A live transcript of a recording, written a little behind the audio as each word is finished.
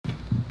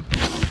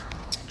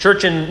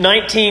Church, in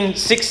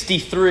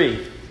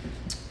 1963,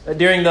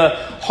 during the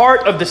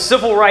heart of the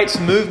civil rights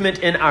movement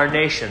in our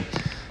nation,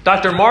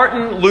 Dr.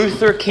 Martin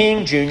Luther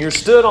King Jr.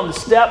 stood on the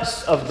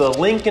steps of the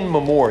Lincoln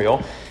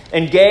Memorial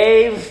and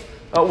gave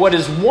what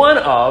is one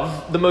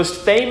of the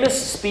most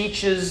famous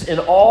speeches in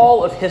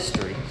all of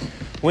history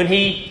when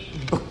he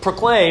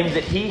proclaimed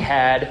that he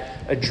had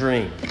a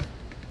dream.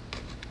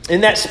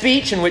 In that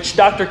speech, in which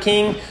Dr.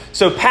 King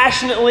so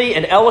passionately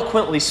and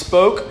eloquently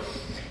spoke,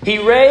 he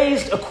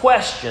raised a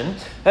question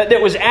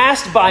that was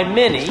asked by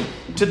many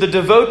to the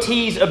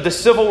devotees of the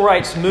civil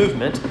rights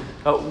movement: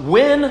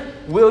 when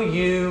will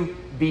you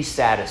be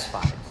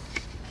satisfied?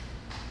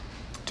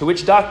 To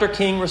which Dr.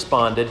 King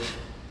responded,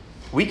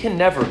 we can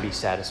never be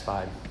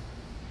satisfied.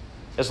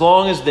 As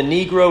long as the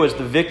Negro is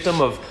the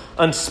victim of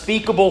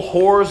unspeakable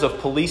horrors of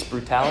police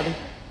brutality,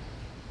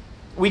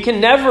 we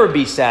can never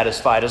be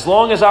satisfied as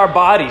long as our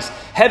bodies,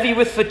 heavy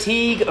with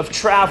fatigue of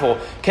travel,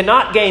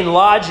 cannot gain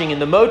lodging in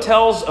the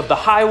motels of the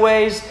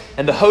highways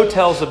and the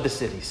hotels of the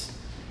cities.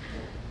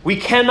 We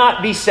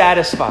cannot be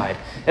satisfied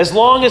as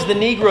long as the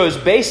Negro's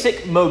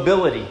basic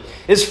mobility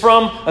is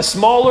from a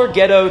smaller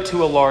ghetto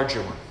to a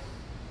larger one.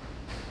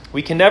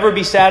 We can never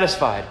be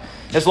satisfied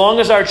as long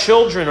as our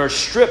children are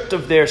stripped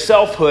of their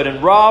selfhood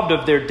and robbed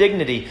of their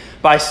dignity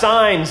by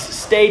signs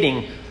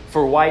stating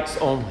 "for whites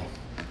only."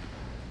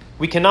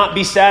 We cannot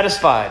be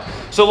satisfied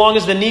so long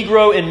as the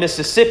Negro in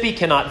Mississippi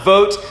cannot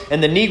vote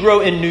and the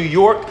Negro in New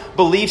York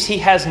believes he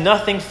has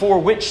nothing for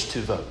which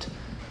to vote.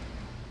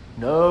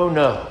 No,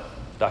 no,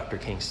 Dr.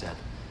 King said.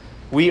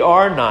 We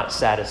are not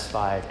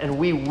satisfied, and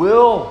we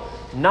will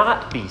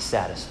not be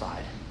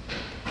satisfied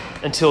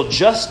until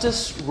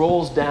justice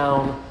rolls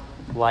down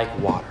like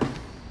water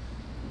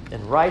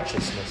and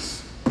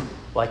righteousness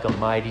like a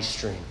mighty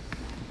stream.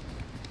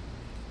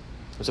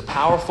 It was a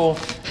powerful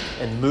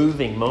and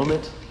moving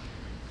moment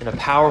and a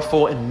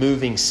powerful and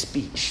moving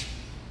speech.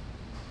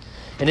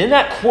 And in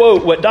that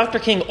quote, what Dr.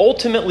 King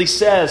ultimately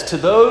says to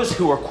those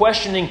who are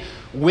questioning,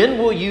 when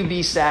will you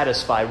be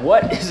satisfied?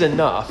 What is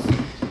enough?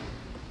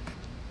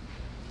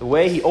 The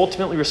way he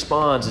ultimately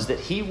responds is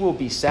that he will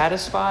be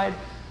satisfied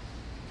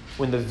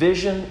when the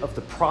vision of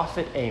the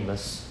prophet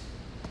Amos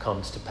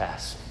comes to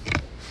pass.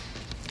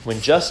 When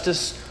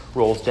justice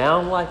rolls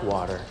down like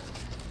water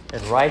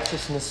and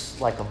righteousness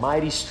like a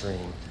mighty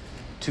stream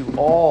to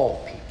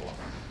all people,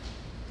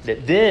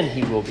 that then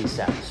he will be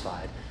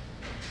satisfied,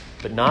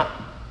 but not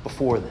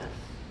before then.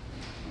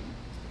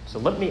 So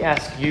let me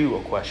ask you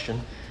a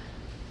question.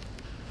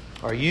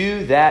 Are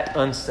you that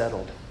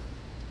unsettled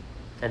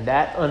and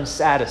that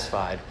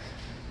unsatisfied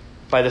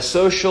by the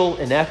social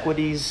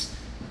inequities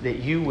that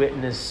you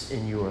witness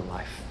in your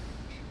life?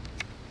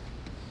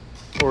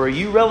 Or are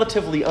you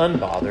relatively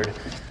unbothered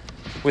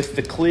with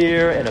the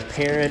clear and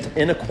apparent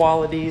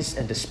inequalities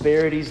and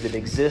disparities that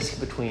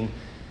exist between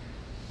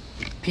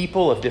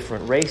people of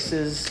different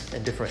races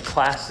and different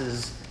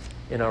classes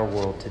in our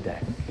world today?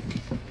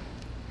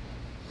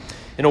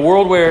 In a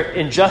world where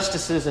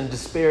injustices and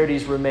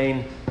disparities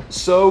remain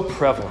so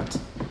prevalent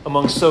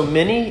among so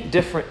many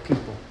different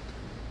people,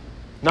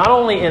 not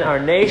only in our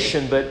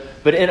nation,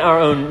 but in our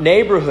own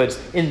neighborhoods,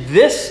 in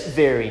this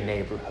very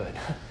neighborhood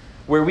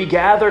where we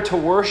gather to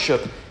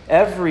worship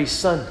every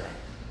Sunday,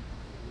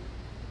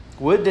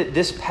 would that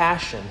this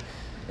passion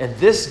and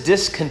this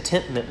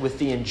discontentment with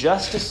the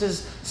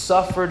injustices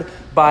suffered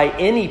by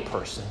any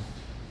person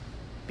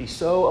be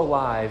so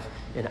alive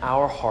in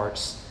our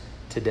hearts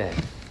today.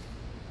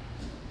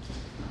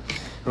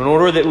 In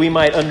order that we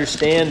might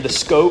understand the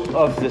scope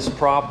of this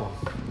problem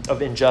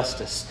of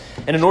injustice,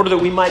 and in order that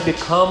we might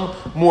become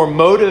more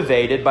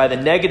motivated by the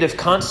negative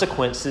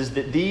consequences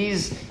that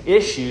these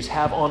issues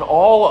have on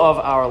all of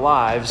our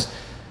lives,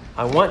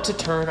 I want to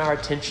turn our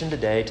attention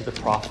today to the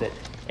prophet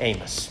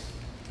Amos.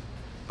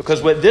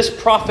 Because what this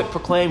prophet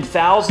proclaimed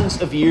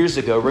thousands of years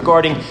ago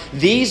regarding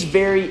these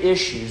very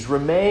issues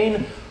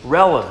remain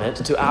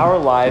relevant to our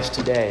lives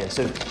today. And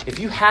so if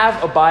you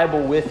have a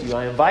Bible with you,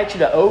 I invite you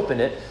to open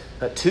it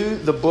to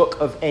the book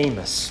of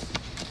Amos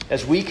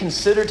as we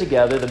consider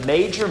together the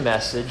major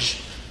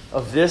message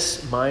of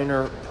this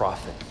minor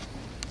prophet.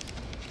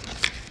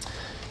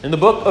 In the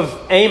book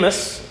of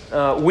Amos,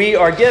 we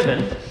are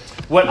given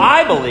what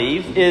I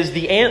believe is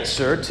the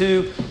answer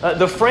to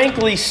the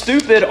frankly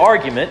stupid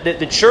argument that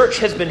the church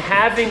has been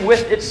having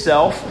with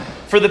itself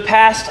for the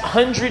past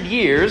 100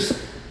 years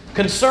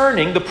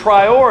concerning the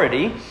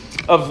priority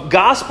of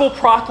gospel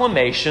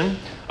proclamation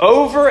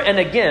over and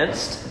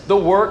against the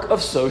work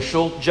of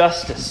social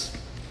justice.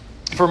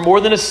 For more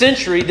than a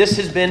century, this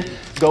has been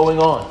going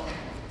on.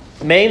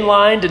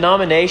 Mainline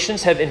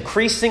denominations have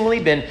increasingly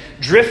been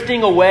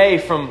drifting away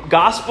from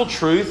gospel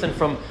truth and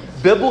from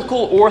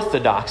biblical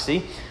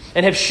orthodoxy,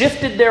 and have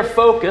shifted their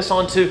focus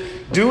onto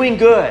doing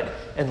good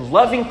and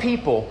loving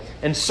people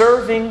and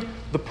serving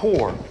the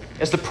poor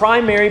as the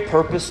primary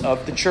purpose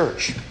of the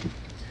church.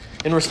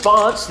 In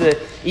response, the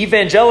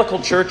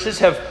evangelical churches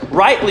have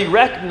rightly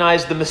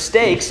recognized the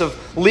mistakes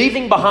of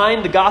leaving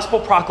behind the gospel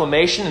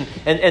proclamation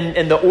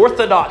and the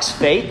orthodox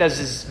faith as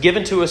is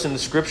given to us in the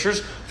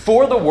scriptures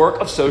for the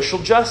work of social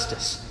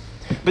justice.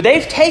 But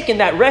they've taken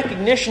that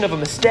recognition of a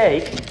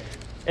mistake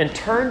and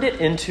turned it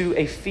into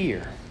a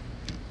fear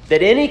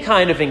that any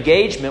kind of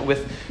engagement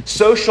with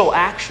social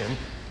action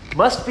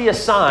must be a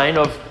sign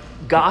of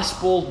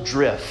gospel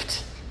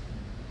drift.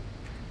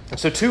 And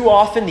so too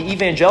often the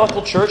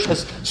evangelical church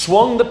has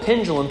swung the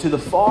pendulum to the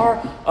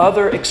far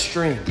other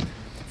extreme,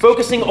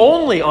 focusing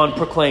only on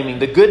proclaiming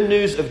the good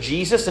news of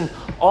Jesus and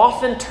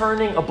often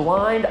turning a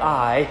blind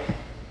eye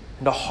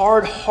and a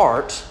hard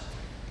heart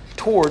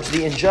towards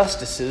the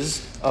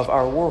injustices of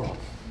our world.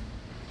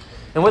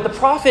 And what the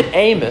prophet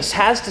Amos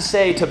has to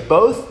say to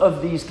both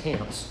of these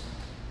camps,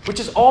 which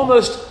is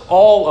almost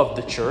all of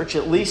the church,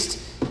 at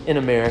least in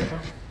America,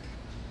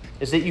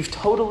 is that you've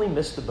totally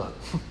missed the boat.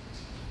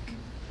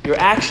 Your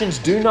actions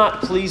do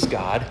not please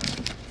God,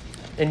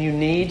 and you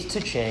need to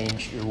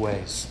change your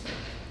ways.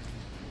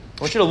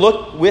 I want you to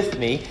look with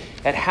me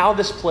at how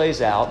this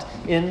plays out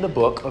in the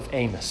book of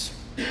Amos.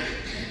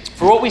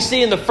 For what we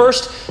see in the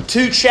first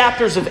 2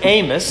 chapters of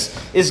Amos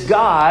is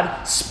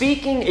God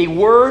speaking a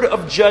word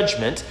of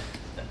judgment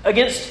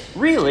against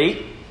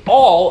really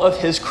all of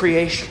his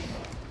creation.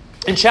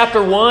 In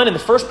chapter 1 and the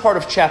first part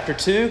of chapter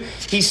 2,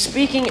 he's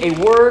speaking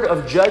a word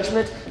of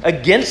judgment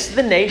against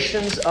the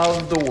nations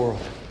of the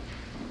world.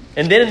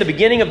 And then in the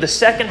beginning of the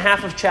second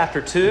half of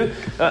chapter 2,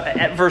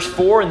 at verse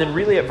 4 and then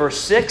really at verse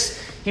 6,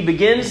 he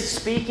begins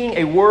speaking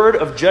a word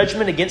of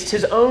judgment against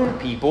his own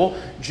people,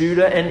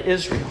 Judah and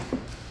Israel.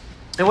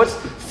 And what's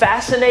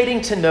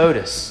fascinating to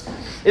notice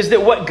is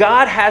that what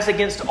God has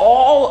against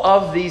all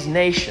of these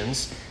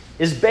nations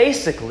is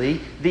basically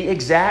the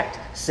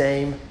exact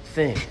same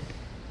thing.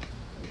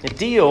 It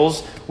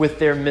deals with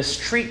their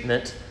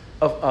mistreatment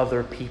of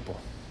other people.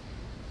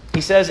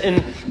 He says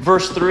in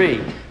verse 3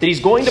 that he's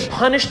going to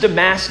punish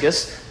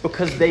Damascus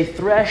because they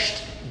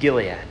threshed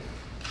Gilead.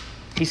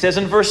 He says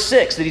in verse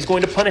 6 that he's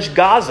going to punish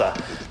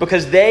Gaza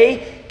because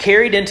they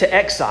carried into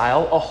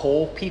exile a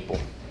whole people.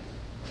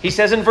 He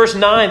says in verse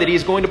 9 that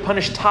he's going to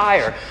punish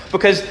Tyre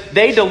because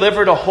they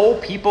delivered a whole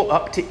people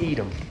up to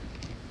Edom.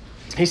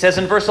 He says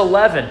in verse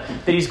 11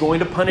 that he's going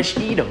to punish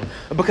Edom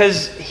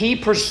because he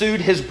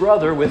pursued his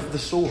brother with the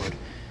sword.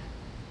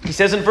 He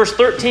says in verse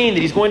 13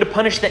 that he's going to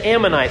punish the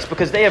Ammonites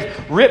because they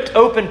have ripped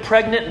open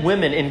pregnant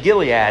women in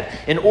Gilead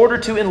in order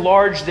to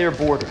enlarge their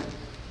border.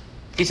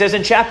 He says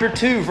in chapter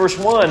 2, verse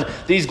 1,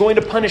 that he's going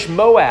to punish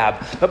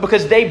Moab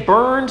because they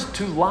burned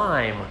to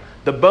lime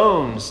the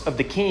bones of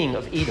the king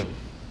of Edom.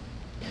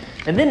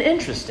 And then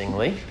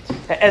interestingly,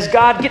 as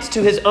God gets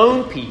to his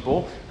own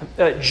people,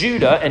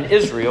 Judah and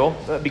Israel,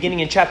 beginning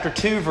in chapter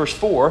 2, verse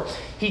 4,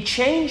 he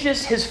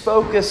changes his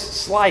focus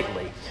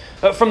slightly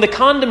from the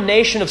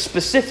condemnation of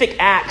specific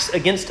acts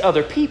against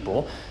other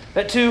people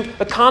to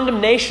a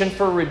condemnation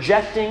for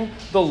rejecting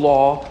the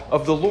law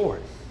of the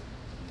Lord.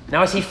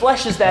 Now, as he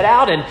fleshes that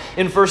out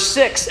in verse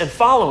 6 and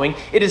following,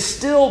 it is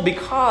still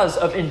because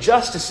of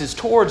injustices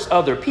towards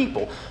other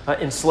people,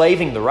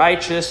 enslaving the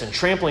righteous and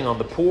trampling on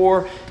the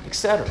poor,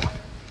 etc.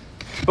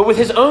 But with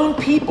his own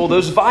people,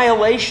 those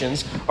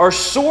violations are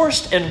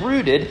sourced and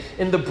rooted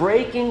in the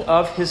breaking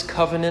of his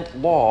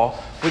covenant law,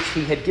 which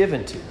he had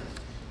given to them.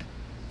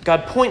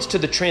 God points to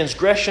the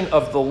transgression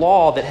of the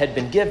law that had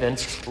been given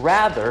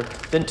rather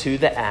than to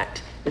the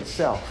act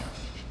itself.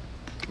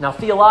 Now,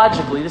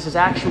 theologically, this is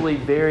actually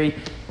very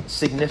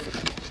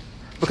significant.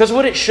 Because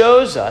what it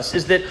shows us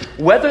is that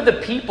whether the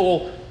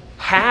people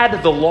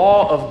had the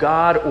law of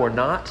God or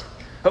not,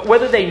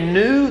 whether they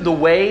knew the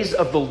ways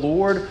of the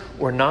Lord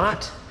or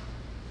not,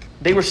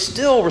 they were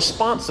still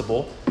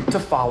responsible to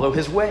follow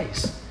his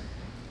ways.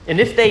 And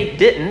if they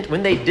didn't,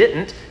 when they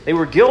didn't, they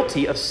were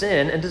guilty of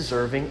sin and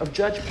deserving of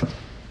judgment.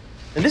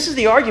 And this is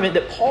the argument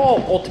that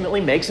Paul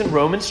ultimately makes in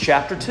Romans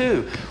chapter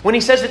 2, when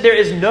he says that there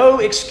is no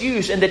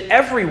excuse and that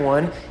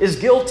everyone is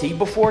guilty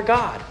before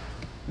God.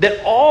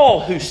 That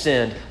all who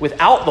sinned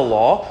without the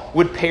law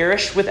would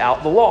perish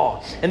without the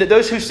law. And that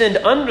those who sinned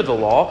under the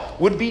law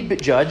would be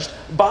judged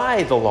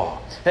by the law.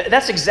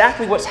 That's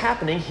exactly what's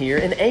happening here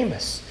in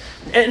Amos.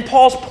 And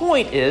Paul's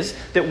point is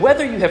that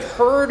whether you have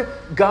heard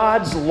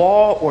God's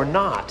law or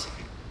not,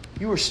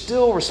 you are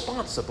still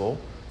responsible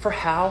for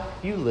how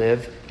you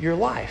live your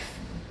life.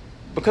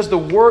 Because the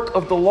work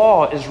of the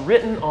law is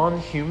written on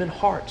human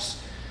hearts,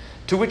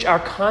 to which our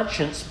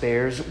conscience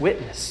bears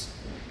witness.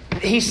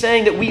 He's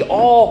saying that we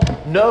all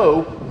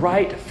know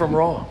right from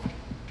wrong.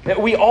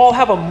 That we all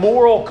have a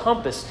moral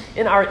compass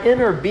in our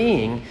inner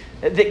being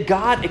that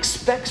God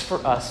expects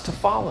for us to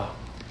follow.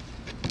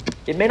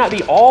 It may not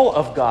be all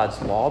of God's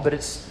law, but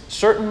it's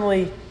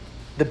certainly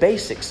the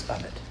basics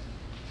of it.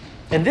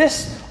 And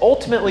this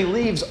ultimately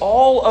leaves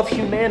all of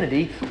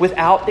humanity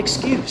without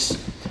excuse.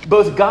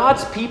 Both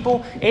God's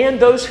people and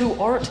those who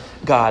aren't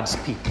God's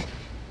people.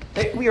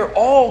 We are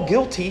all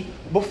guilty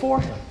before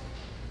him.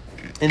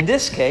 In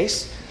this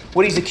case,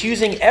 what he's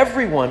accusing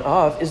everyone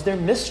of is their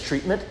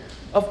mistreatment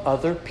of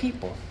other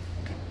people.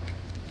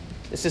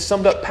 This is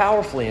summed up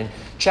powerfully in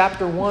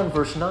chapter 1,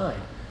 verse 9,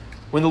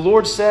 when the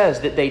Lord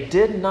says that they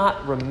did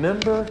not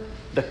remember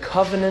the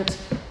covenant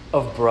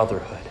of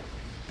brotherhood.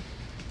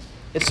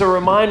 It's a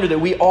reminder that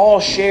we all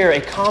share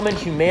a common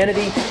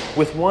humanity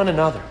with one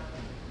another.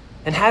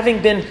 And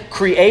having been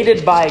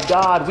created by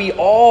God, we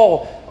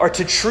all are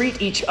to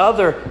treat each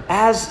other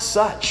as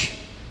such,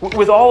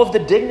 with all of the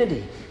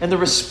dignity and the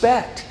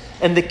respect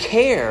and the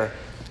care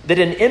that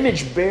an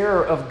image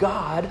bearer of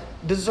God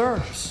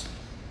deserves.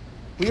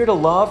 We are to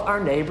love our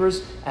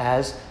neighbors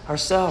as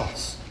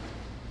ourselves.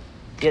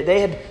 Yet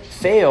they had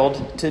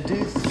failed to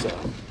do so.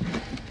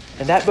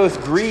 And that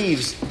both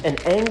grieves and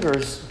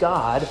angers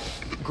God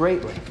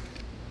greatly.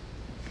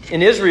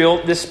 In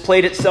Israel, this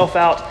played itself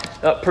out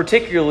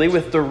particularly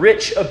with the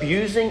rich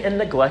abusing and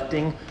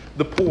neglecting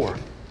the poor.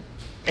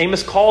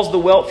 Amos calls the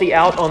wealthy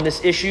out on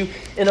this issue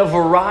in a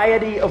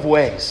variety of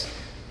ways.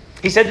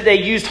 He said that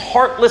they used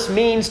heartless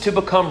means to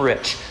become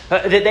rich,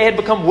 that they had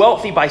become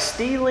wealthy by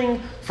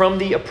stealing from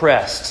the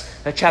oppressed,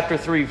 chapter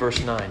 3,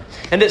 verse 9,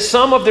 and that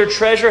some of their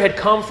treasure had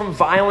come from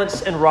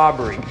violence and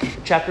robbery,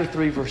 chapter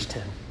 3, verse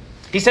 10.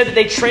 He said that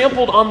they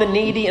trampled on the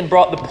needy and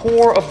brought the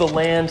poor of the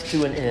land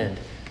to an end,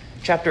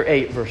 chapter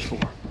 8, verse 4.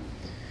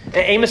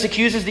 Amos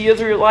accuses the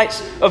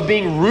Israelites of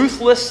being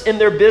ruthless in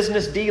their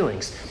business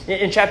dealings.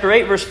 In chapter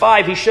 8, verse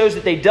 5, he shows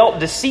that they dealt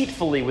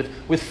deceitfully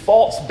with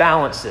false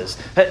balances.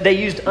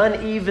 They used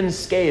uneven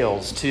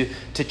scales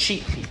to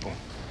cheat people.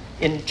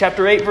 In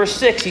chapter 8, verse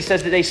 6, he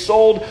says that they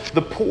sold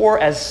the poor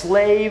as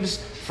slaves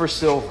for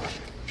silver.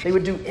 They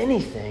would do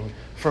anything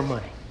for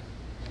money.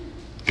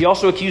 He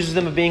also accuses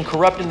them of being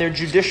corrupt in their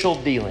judicial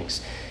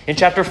dealings. In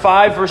chapter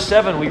 5, verse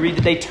 7, we read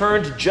that they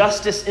turned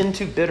justice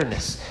into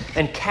bitterness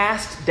and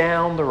cast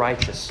down the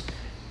righteous.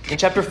 In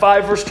chapter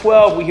 5, verse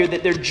 12, we hear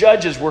that their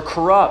judges were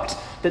corrupt,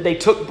 that they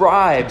took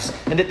bribes,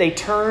 and that they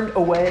turned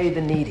away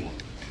the needy.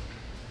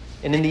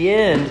 And in the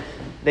end,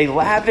 they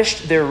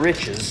lavished their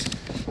riches,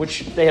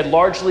 which they had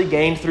largely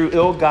gained through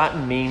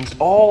ill-gotten means,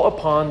 all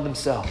upon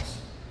themselves.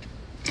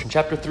 In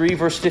chapter 3,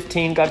 verse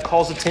 15, God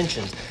calls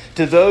attention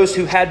to those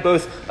who had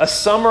both a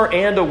summer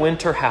and a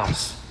winter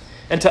house,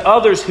 and to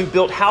others who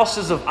built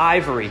houses of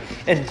ivory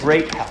and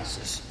grape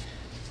houses.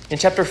 In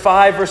chapter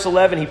 5, verse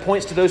 11, he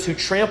points to those who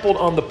trampled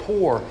on the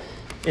poor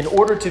in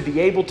order to be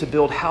able to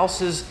build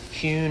houses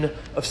hewn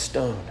of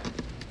stone.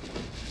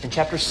 In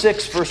chapter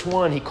 6, verse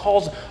 1, he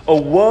calls a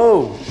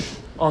woe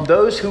on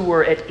those who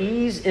were at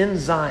ease in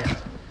Zion,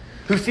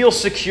 who feel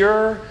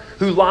secure,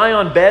 who lie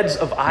on beds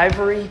of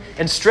ivory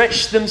and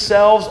stretch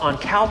themselves on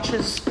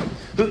couches,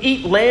 who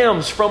eat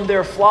lambs from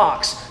their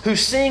flocks, who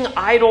sing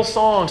idle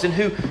songs, and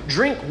who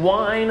drink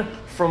wine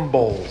from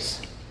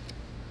bowls.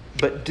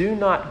 But do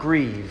not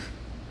grieve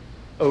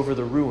over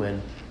the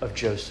ruin of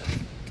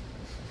Joseph.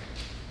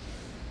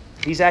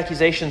 These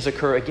accusations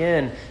occur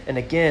again and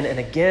again and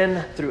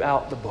again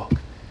throughout the book.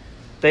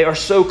 They are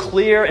so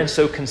clear and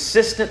so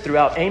consistent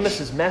throughout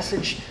Amos's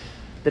message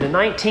that a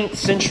 19th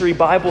century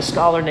Bible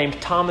scholar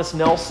named Thomas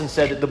Nelson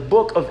said that the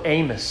book of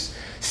Amos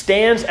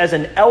stands as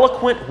an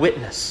eloquent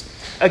witness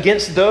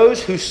against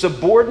those who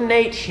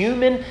subordinate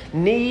human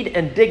need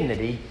and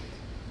dignity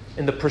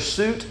in the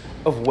pursuit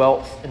of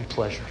wealth and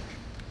pleasure.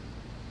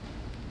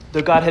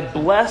 Though God had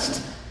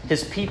blessed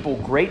his people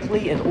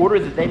greatly in order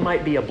that they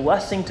might be a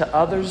blessing to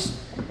others,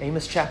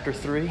 Amos chapter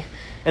 3,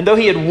 and though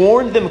he had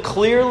warned them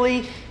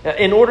clearly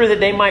in order that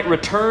they might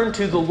return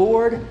to the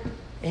Lord,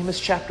 Amos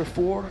chapter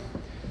 4,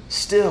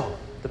 still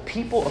the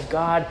people of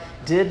God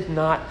did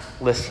not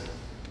listen.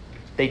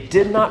 They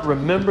did not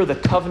remember the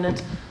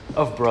covenant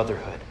of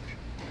brotherhood.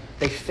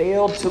 They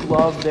failed to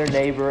love their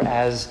neighbor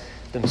as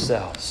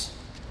themselves.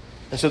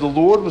 And so the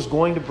Lord was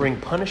going to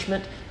bring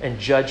punishment and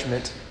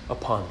judgment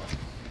upon them.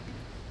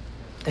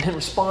 And in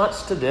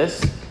response to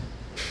this,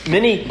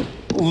 many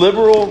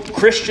liberal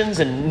Christians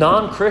and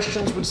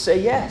non-Christians would say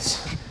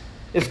yes.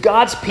 If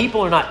God's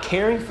people are not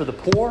caring for the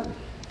poor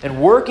and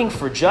working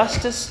for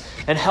justice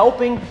and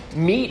helping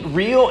meet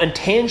real and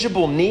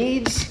tangible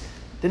needs,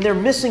 then they're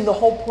missing the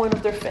whole point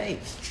of their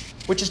faith,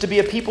 which is to be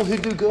a people who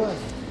do good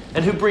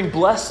and who bring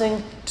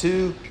blessing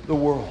to the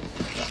world.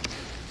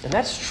 And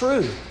that's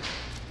true,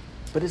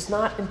 but it's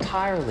not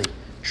entirely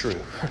true.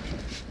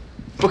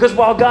 Because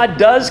while God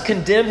does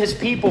condemn his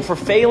people for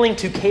failing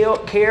to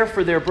care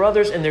for their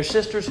brothers and their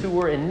sisters who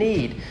were in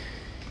need,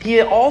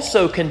 he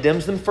also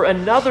condemns them for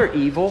another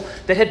evil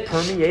that had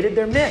permeated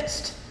their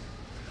midst,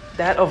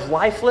 that of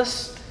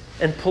lifeless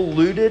and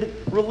polluted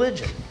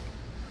religion.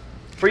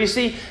 For you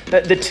see,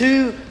 the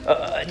two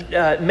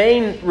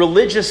main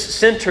religious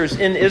centers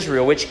in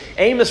Israel, which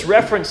Amos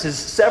references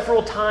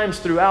several times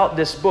throughout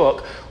this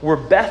book, were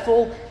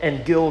Bethel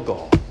and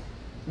Gilgal.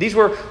 These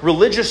were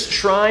religious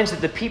shrines that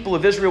the people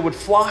of Israel would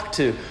flock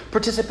to,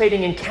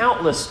 participating in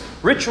countless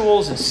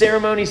rituals and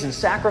ceremonies and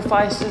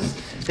sacrifices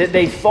that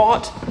they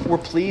thought were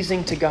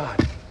pleasing to God.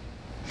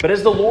 But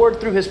as the Lord,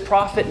 through his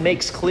prophet,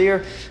 makes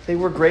clear, they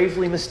were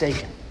gravely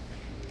mistaken.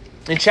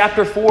 In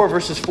chapter 4,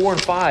 verses 4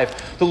 and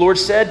 5, the Lord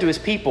said to his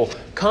people,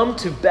 "Come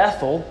to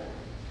Bethel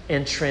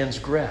and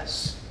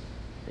transgress.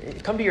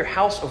 Come to your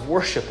house of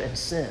worship and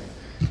sin.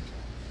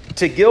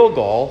 To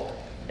Gilgal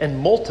and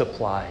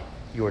multiply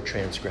your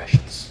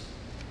transgressions."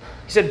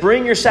 He said,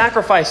 bring your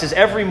sacrifices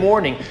every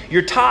morning,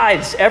 your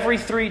tithes every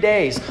 3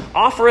 days.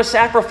 Offer a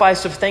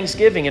sacrifice of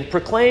thanksgiving and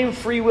proclaim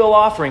free will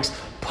offerings.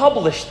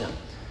 Publish them.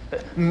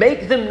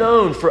 Make them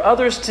known for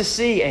others to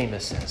see,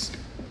 Amos says.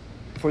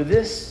 For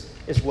this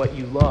is what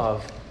you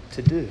love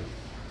to do.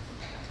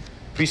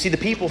 For you see, the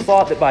people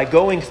thought that by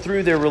going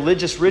through their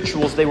religious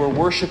rituals, they were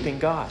worshiping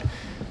God.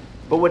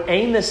 But what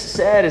Amos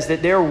said is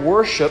that their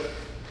worship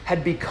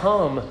had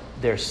become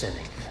their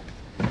sinning.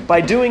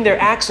 By doing their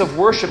acts of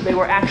worship, they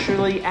were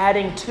actually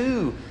adding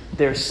to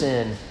their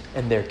sin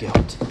and their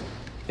guilt.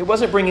 It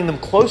wasn't bringing them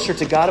closer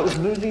to God, it was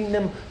moving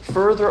them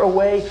further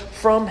away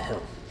from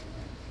Him.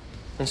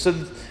 And so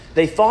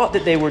they thought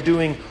that they were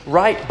doing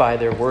right by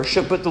their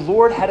worship, but the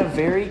Lord had a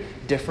very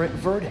different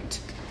verdict.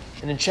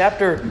 And in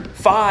chapter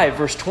 5,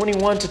 verse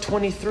 21 to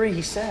 23,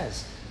 He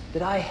says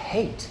that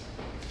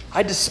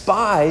I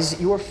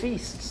despise your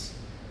feasts.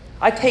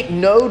 I take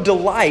no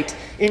delight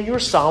in your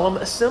solemn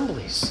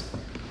assemblies.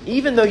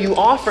 Even though you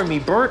offer me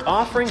burnt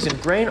offerings and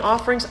grain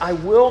offerings, I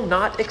will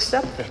not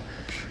accept them.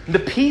 The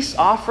peace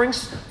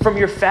offerings from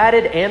your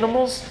fatted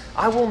animals,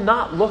 I will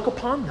not look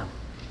upon them.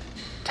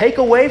 Take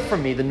away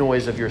from me the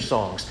noise of your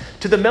songs.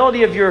 To the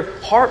melody of your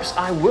harps,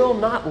 I will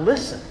not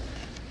listen.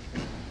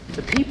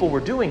 The people were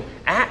doing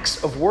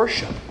acts of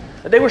worship.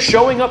 They were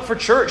showing up for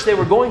church. They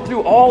were going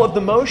through all of the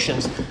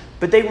motions,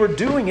 but they were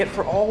doing it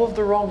for all of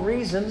the wrong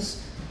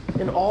reasons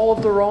in all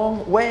of the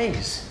wrong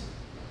ways.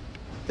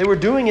 They were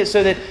doing it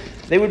so that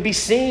they would be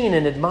seen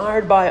and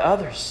admired by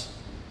others.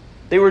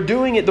 They were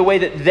doing it the way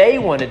that they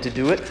wanted to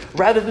do it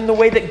rather than the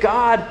way that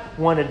God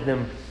wanted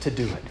them to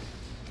do it.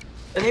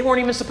 And they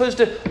weren't even supposed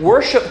to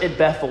worship at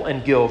Bethel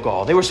and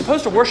Gilgal. They were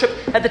supposed to worship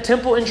at the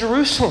temple in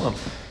Jerusalem.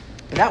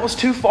 And that was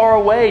too far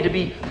away to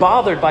be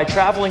bothered by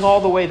traveling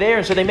all the way there.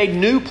 And so they made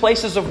new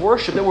places of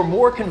worship that were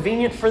more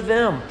convenient for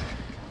them.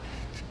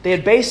 They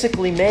had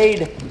basically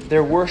made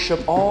their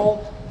worship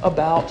all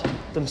about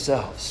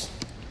themselves.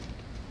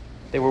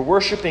 They were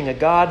worshiping a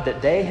God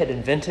that they had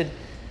invented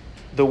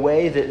the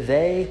way that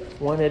they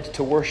wanted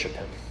to worship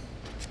Him.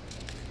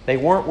 They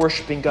weren't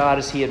worshiping God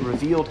as He had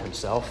revealed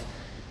Himself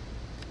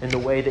in the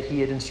way that He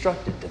had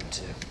instructed them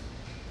to.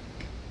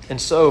 And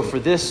so for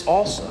this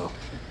also,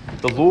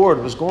 the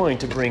Lord was going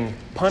to bring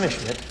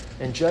punishment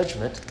and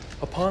judgment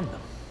upon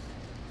them.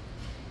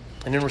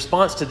 And in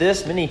response to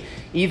this, many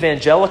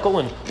evangelical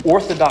and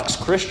Orthodox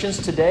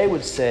Christians today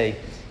would say,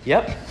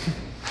 yep,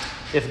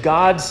 if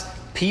God's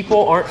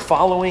people aren't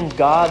following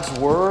God's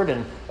word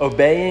and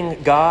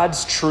obeying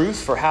God's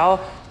truth for how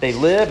they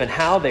live and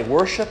how they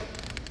worship,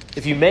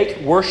 if you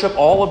make worship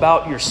all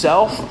about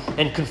yourself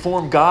and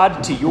conform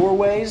God to your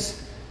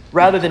ways,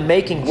 rather than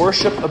making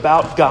worship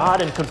about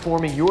God and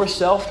conforming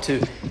yourself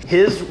to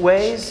His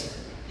ways,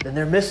 then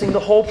they're missing the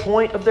whole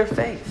point of their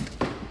faith,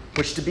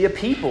 which is to be a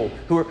people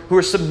who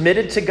are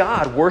submitted to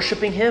God,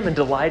 worshiping Him and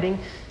delighting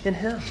in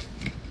Him.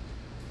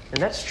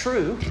 And that's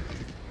true,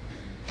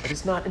 but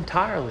it's not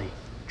entirely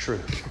true.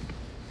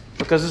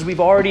 Because as we've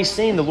already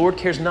seen, the Lord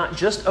cares not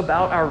just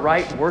about our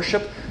right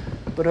worship,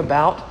 but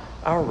about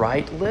our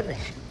right living.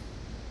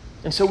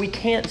 And so we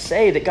can't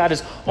say that God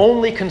is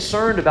only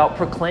concerned about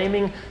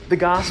proclaiming the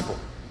gospel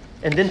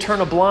and then turn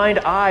a blind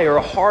eye or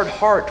a hard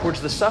heart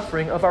towards the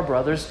suffering of our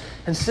brothers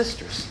and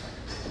sisters.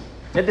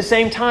 At the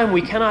same time,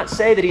 we cannot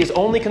say that He is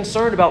only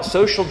concerned about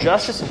social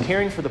justice and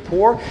caring for the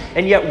poor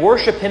and yet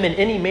worship Him in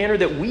any manner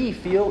that we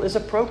feel is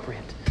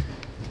appropriate.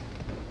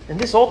 And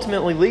this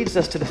ultimately leads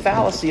us to the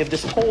fallacy of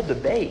this whole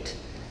debate,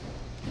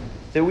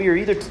 that we are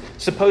either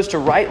supposed to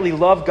rightly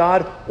love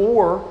God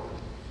or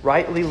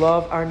rightly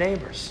love our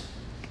neighbors.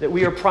 That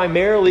we are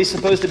primarily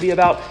supposed to be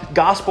about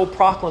gospel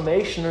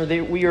proclamation, or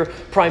that we are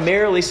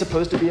primarily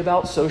supposed to be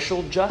about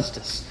social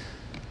justice.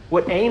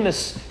 What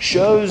Amos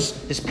shows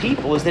his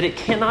people is that it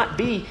cannot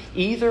be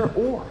either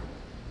or.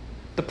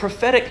 The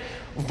prophetic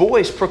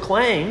voice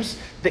proclaims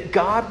that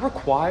God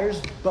requires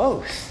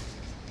both.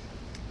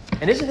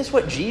 And isn't this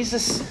what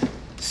Jesus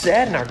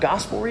said in our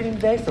gospel reading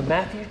today from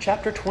Matthew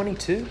chapter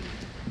 22?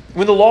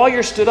 When the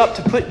lawyer stood up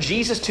to put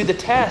Jesus to the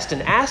test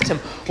and asked Him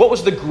what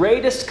was the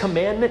greatest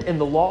commandment in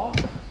the law,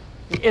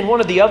 in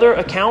one of the other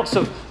accounts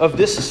of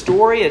this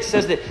story, it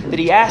says that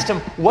He asked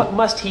him, what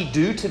must he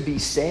do to be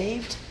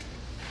saved?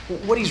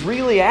 What he's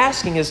really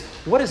asking is,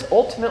 what is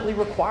ultimately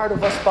required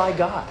of us by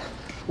God?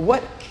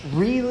 What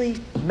really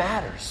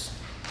matters?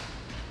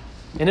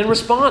 And in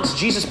response,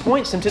 Jesus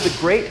points him to the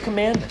great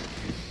commandment.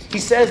 He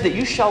says that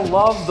you shall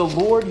love the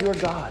Lord your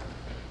God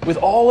with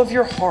all of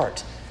your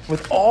heart,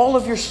 with all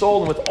of your soul,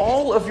 and with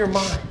all of your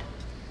mind.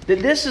 That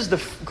this is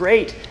the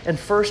great and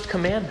first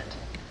commandment.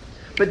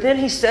 But then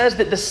He says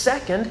that the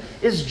second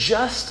is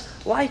just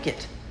like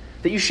it.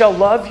 That you shall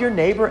love your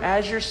neighbor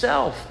as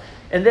yourself.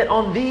 And that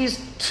on these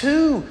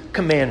two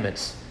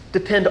commandments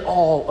depend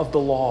all of the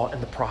law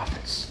and the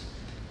prophets.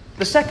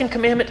 The second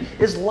commandment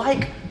is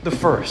like the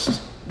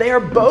first. They are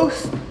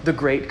both the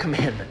great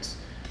commandments.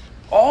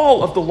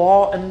 All of the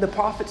law and the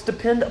prophets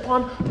depend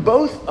upon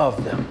both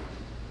of them.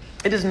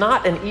 It is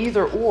not an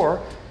either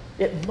or.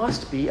 It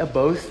must be a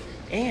both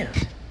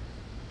and.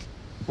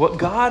 what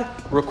God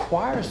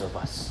requires of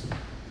us,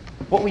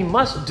 what we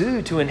must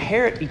do to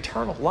inherit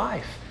eternal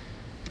life,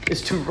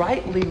 is to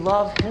rightly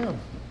love Him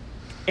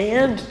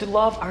and to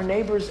love our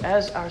neighbors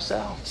as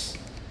ourselves.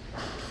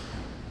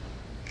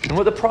 And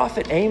what the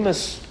prophet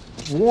Amos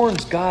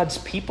warns God's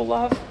people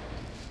of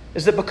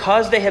is that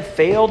because they have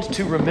failed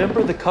to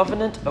remember the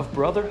covenant of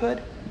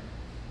brotherhood,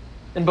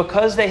 and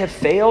because they have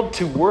failed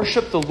to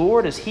worship the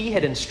Lord as He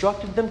had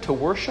instructed them to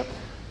worship,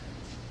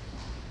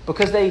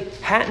 because they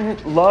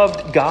hadn't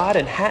loved God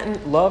and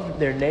hadn't loved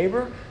their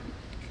neighbor,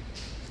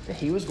 that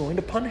He was going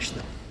to punish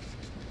them.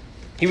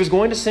 He was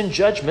going to send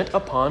judgment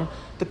upon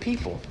the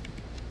people.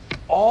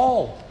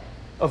 All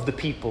of the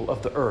people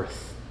of the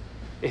earth,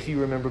 if you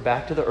remember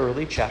back to the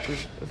early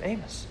chapters of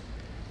Amos.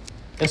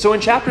 And so in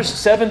chapters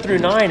 7 through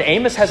 9,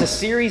 Amos has a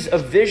series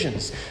of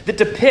visions that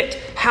depict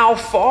how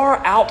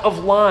far out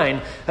of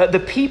line the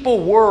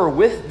people were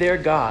with their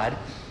God,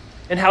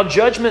 and how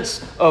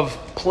judgments of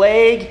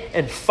plague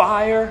and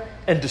fire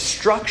and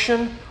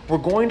destruction were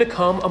going to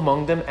come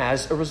among them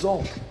as a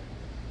result.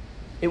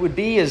 It would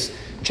be, as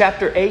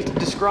chapter 8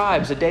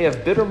 describes, a day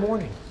of bitter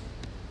mourning,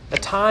 a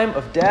time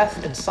of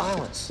death and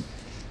silence,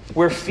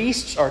 where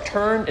feasts are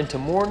turned into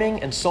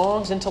mourning and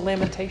songs into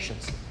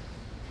lamentations.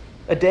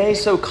 A day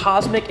so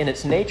cosmic in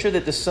its nature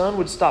that the sun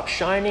would stop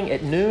shining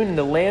at noon and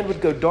the land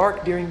would go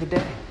dark during the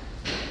day.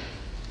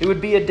 It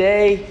would be a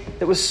day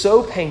that was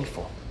so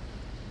painful,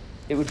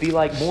 it would be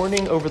like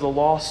mourning over the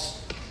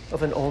loss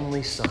of an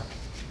only son.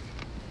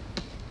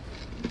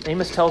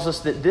 Amos tells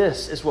us that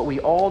this is what we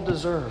all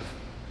deserve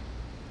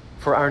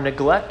for our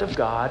neglect of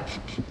God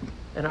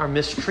and our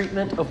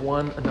mistreatment of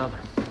one another.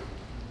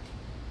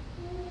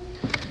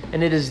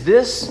 And it is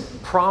this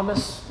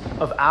promise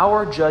of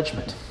our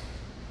judgment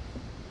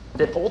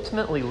that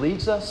ultimately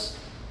leads us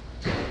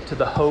to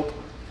the hope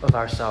of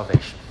our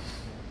salvation.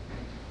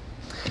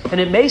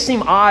 And it may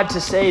seem odd to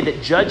say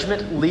that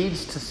judgment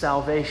leads to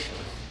salvation,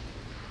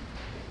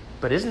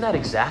 but isn't that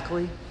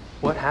exactly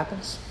what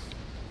happens?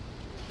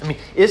 I mean,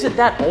 isn't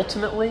that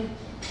ultimately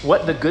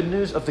what the good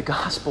news of the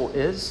gospel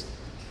is?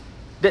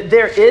 That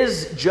there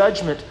is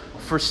judgment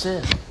for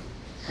sin,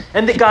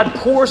 and that God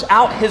pours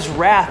out His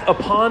wrath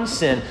upon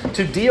sin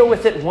to deal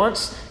with it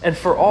once and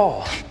for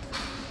all.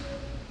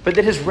 But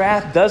that His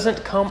wrath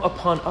doesn't come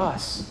upon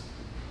us.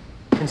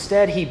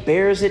 Instead, He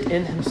bears it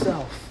in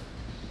Himself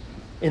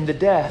in the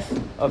death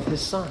of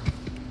His Son.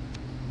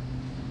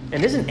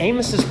 And isn't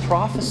Amos's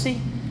prophecy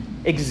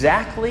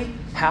exactly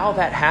how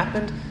that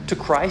happened to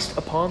Christ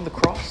upon the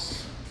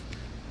cross?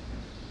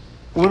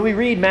 When we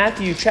read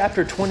Matthew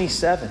chapter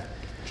 27,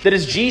 that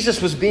as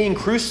Jesus was being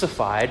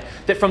crucified,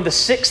 that from the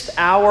 6th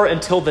hour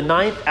until the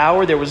 9th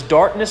hour there was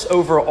darkness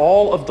over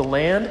all of the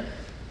land.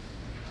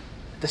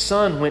 The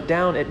sun went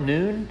down at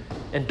noon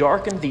and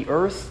darkened the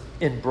earth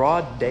in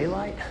broad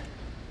daylight.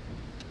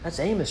 That's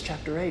Amos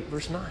chapter 8,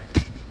 verse 9.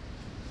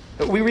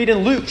 We read in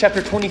Luke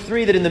chapter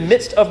 23 that in the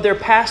midst of their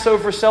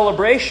Passover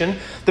celebration,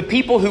 the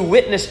people who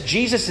witnessed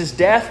Jesus'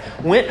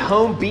 death went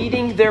home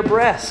beating their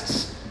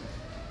breasts.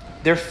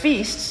 Their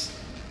feasts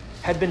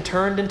had been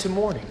turned into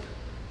mourning,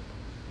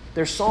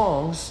 their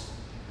songs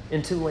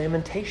into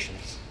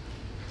lamentations.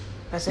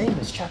 That's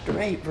Amos chapter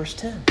 8, verse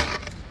 10.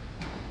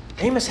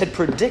 Amos had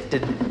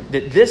predicted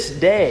that this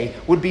day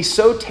would be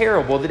so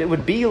terrible that it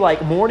would be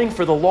like mourning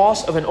for the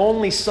loss of an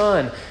only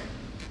son.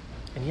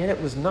 And yet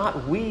it was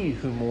not we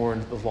who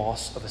mourned the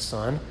loss of a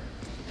son,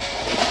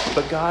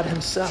 but God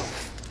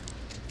Himself.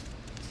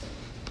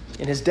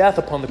 In His death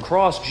upon the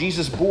cross,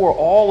 Jesus bore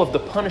all of the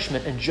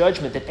punishment and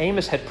judgment that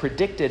Amos had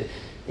predicted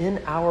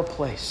in our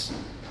place.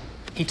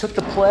 He took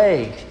the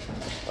plague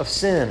of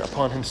sin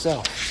upon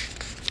Himself.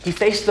 He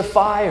faced the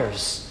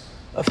fires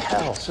of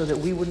hell so that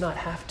we would not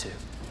have to.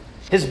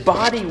 His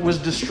body was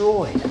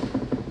destroyed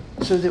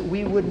so that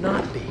we would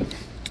not be.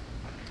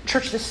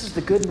 Church, this is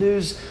the good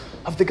news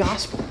of the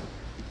gospel.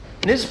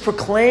 And it is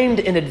proclaimed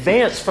in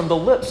advance from the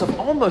lips of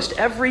almost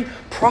every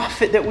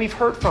prophet that we've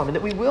heard from and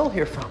that we will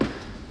hear from.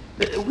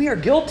 That we are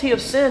guilty of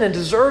sin and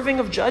deserving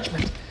of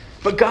judgment.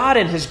 But God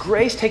in His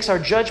grace takes our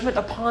judgment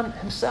upon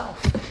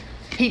Himself.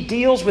 He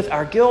deals with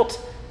our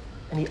guilt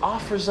and He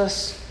offers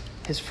us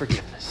His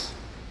forgiveness.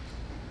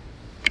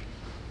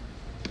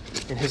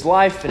 In His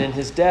life and in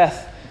His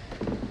death,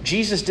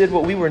 Jesus did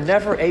what we were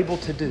never able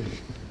to do.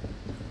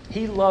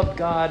 He loved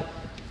God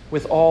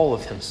with all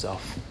of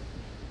Himself.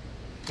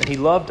 And He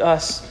loved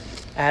us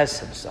as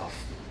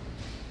Himself.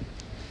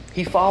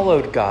 He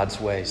followed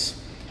God's ways,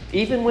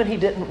 even when He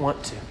didn't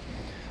want to.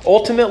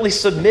 Ultimately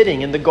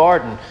submitting in the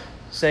garden,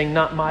 saying,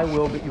 "Not my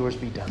will, but yours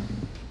be done."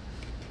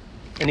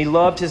 And He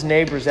loved His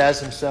neighbors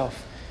as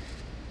Himself.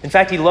 In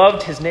fact, He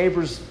loved His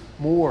neighbors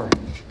more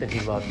than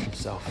He loved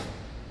Himself.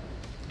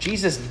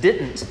 Jesus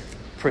didn't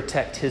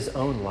protect His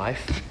own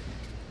life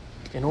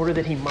in order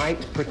that He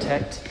might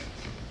protect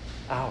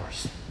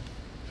ours.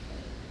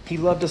 He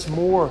loved us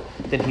more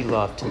than He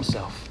loved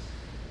Himself.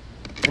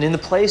 And in the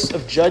place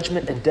of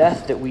judgment and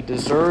death that we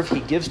deserve, He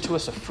gives to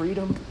us a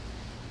freedom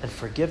and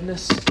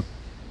forgiveness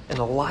and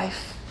a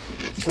life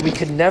that we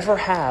could never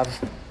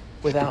have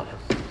without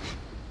Him.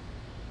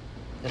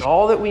 And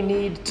all that we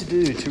need to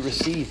do to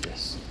receive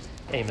this,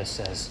 Amos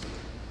says,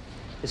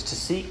 is to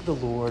seek the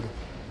Lord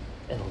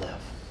and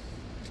live,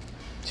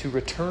 to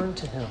return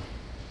to him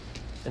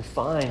and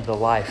find the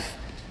life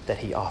that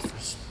he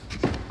offers.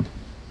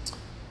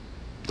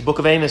 The book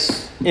of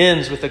Amos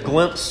ends with a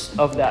glimpse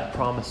of that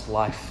promised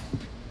life.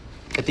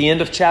 At the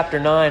end of chapter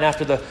 9,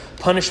 after the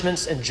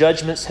punishments and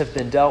judgments have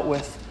been dealt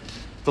with,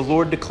 the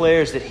Lord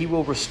declares that he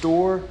will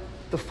restore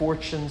the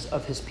fortunes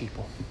of his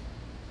people.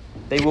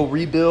 They will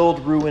rebuild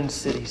ruined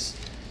cities,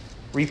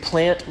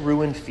 replant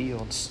ruined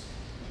fields,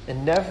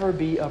 and never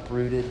be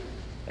uprooted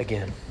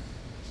again.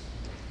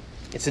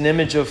 It's an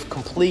image of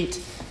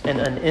complete and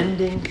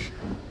unending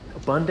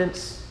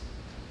abundance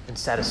and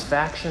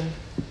satisfaction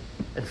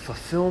and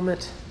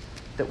fulfillment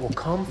that will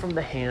come from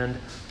the hand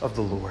of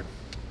the Lord.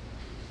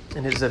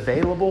 And is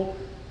available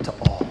to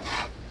all.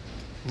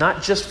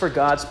 Not just for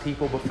God's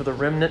people, but for the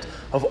remnant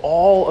of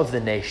all of the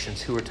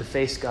nations who are to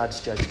face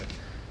God's judgment.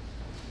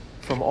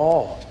 From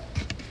all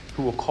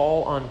who will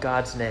call on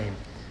God's name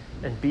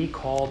and be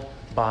called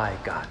by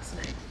God's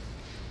name.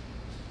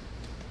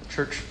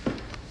 Church,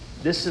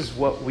 this is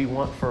what we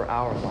want for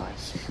our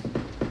lives.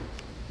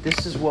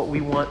 This is what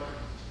we want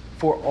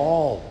for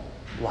all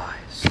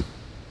lives.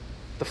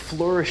 The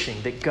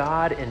flourishing that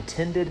God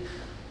intended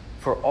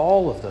for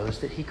all of those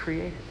that he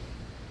created.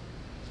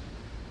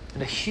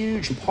 And a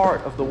huge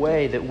part of the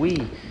way that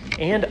we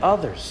and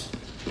others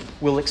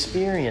will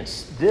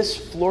experience this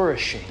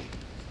flourishing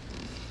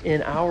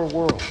in our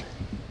world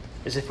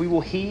is if we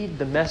will heed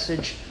the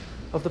message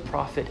of the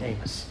prophet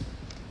Amos.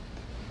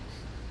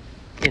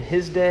 In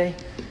his day,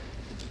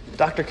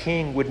 Dr.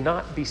 King would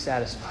not be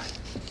satisfied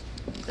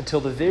until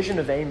the vision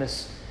of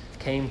Amos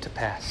came to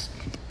pass,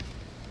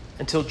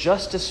 until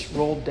justice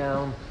rolled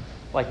down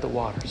like the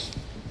waters,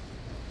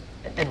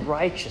 and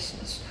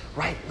righteousness,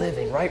 right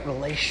living, right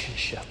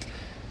relationship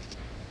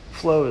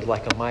flowed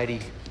like a mighty,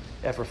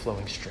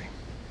 ever-flowing stream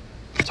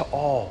to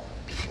all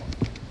people.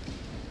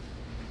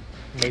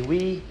 May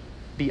we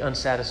be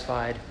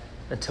unsatisfied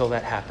until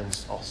that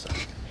happens also.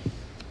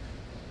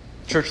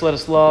 Church, let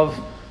us love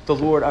the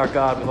Lord our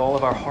God with all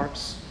of our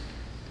hearts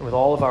and with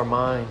all of our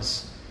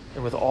minds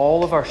and with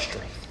all of our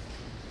strength.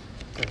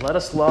 And let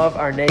us love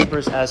our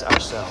neighbors as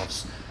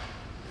ourselves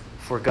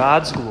for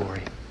God's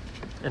glory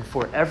and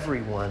for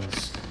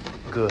everyone's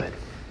good.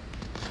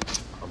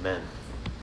 Amen.